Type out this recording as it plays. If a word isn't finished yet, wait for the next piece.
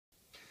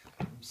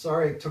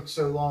Sorry it took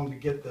so long to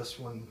get this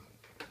one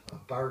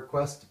by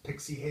request of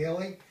Pixie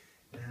Haley.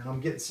 And I'm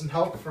getting some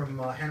help from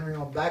Henry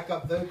on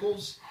backup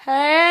vocals.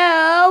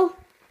 Hello.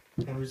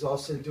 Henry's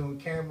also doing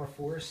camera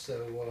for us,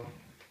 so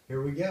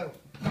here we go.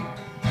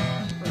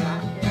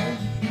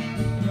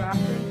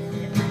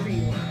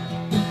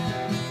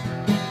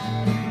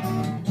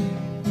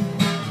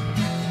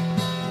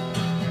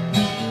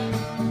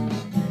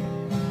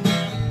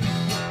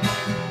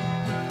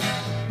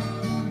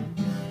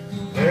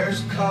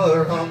 There's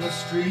color on the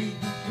street,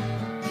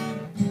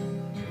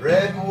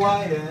 red,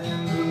 white,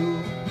 and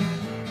blue.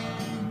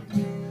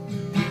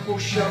 People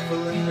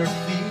shuffling their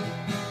feet,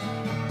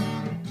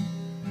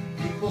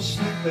 people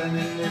sleeping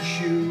in their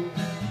shoes.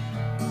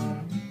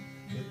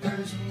 But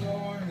there's a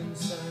warning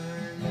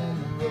sign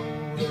on the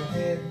road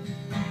ahead.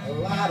 A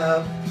lot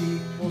of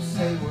people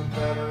say we're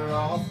better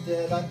off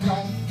dead. I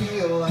don't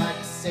feel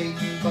like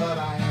Satan, but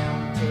I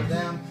am to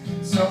them.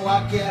 So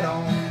I get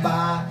on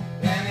by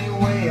any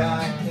way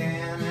I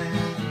can and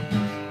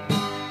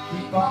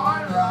keep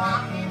on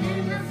rocking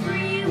in the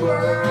free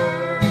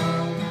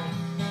world.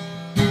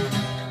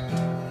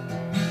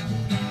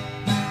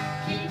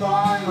 Keep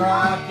on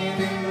rocking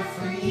in the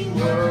free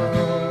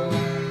world.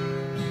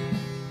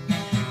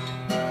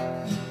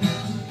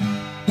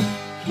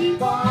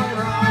 Keep on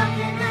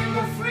rocking in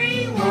the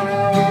free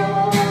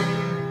world.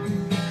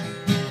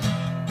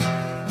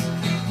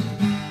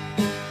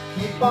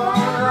 Keep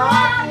on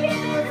rocking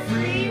in the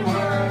free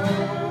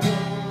world.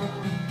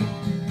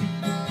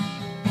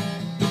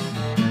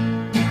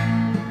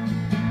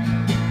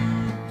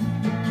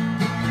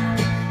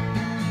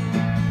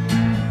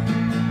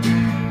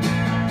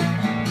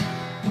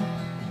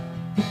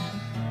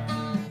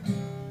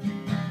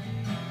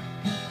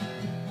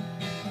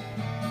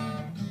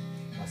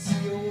 I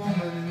see a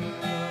woman in the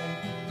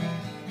night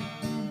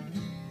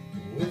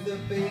with a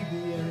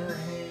baby in her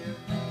hand,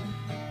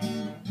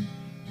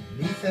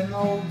 beneath an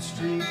old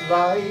street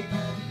light,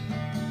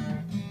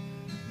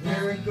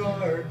 near a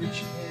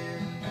garbage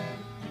can.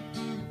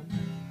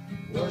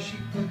 Well, she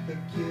put the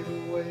kid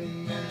away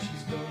and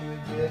she's gonna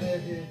get a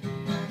hit.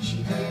 She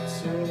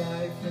hates her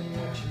life and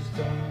what she's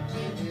done to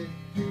it.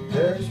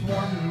 There's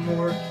one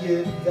more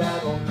kid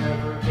that'll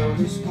never go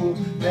to school,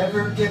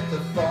 never get to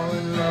fall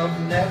in love,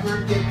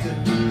 never get to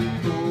be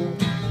cool.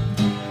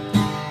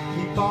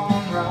 Keep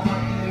on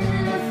rocking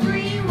in the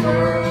free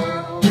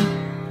world.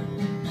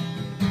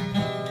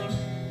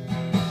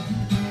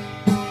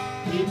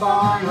 Keep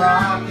on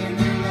rocking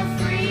in the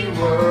free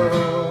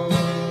world.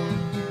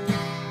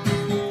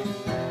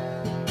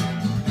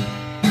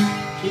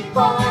 Keep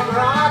on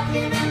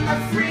rocking in the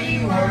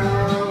free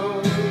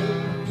world.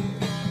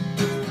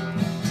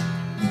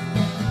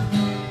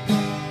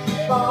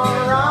 Keep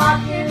on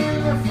rocking in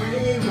the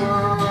free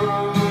world.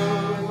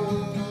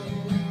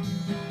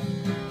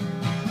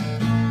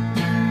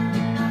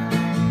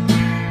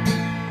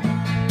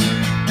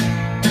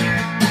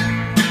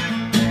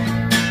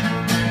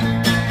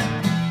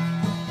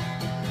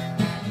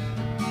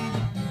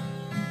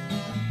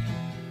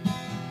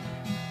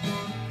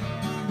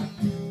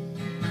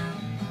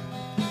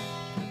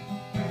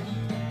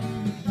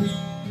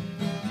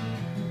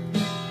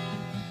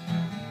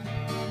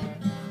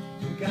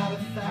 Got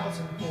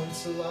 1,000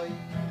 points of light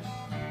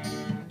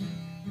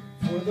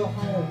for the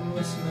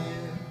homeless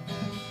man.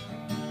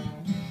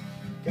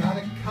 Got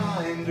a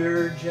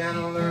kinder,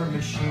 gentler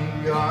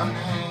machine gun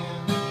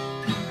hand.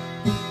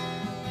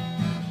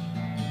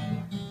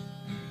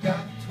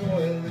 Got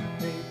toilet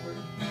paper.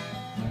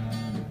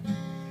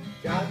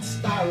 Got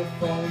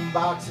styrofoam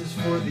boxes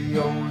for the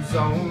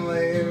ozone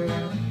layer.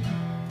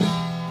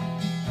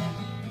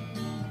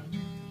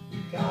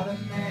 Got a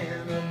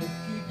man of the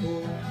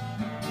people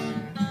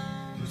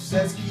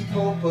says keep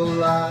hope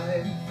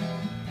alive.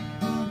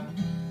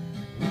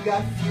 We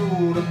got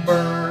fuel to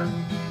burn,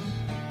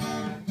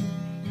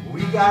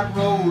 we got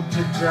road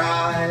to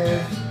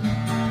drive.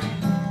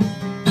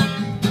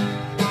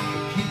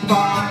 Keep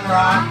on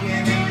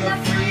rocking in the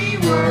free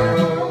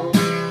world.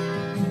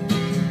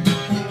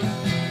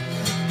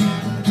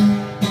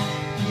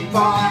 Keep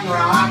on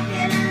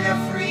rocking in the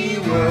free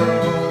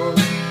world.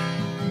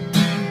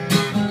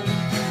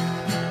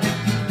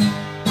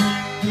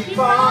 Keep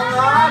on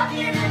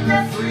rocking in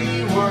the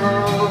free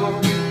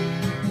world.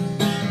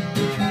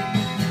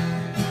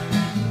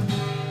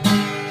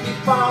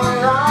 Keep on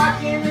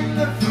rocking in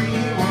the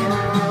free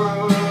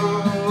world.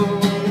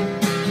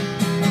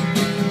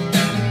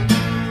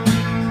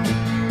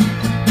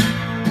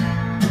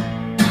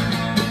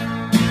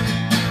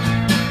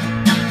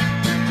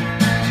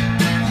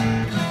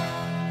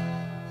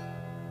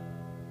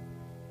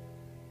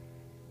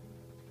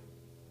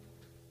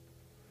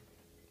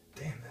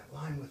 Damn, that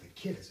line with a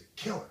kid is a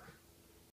killer.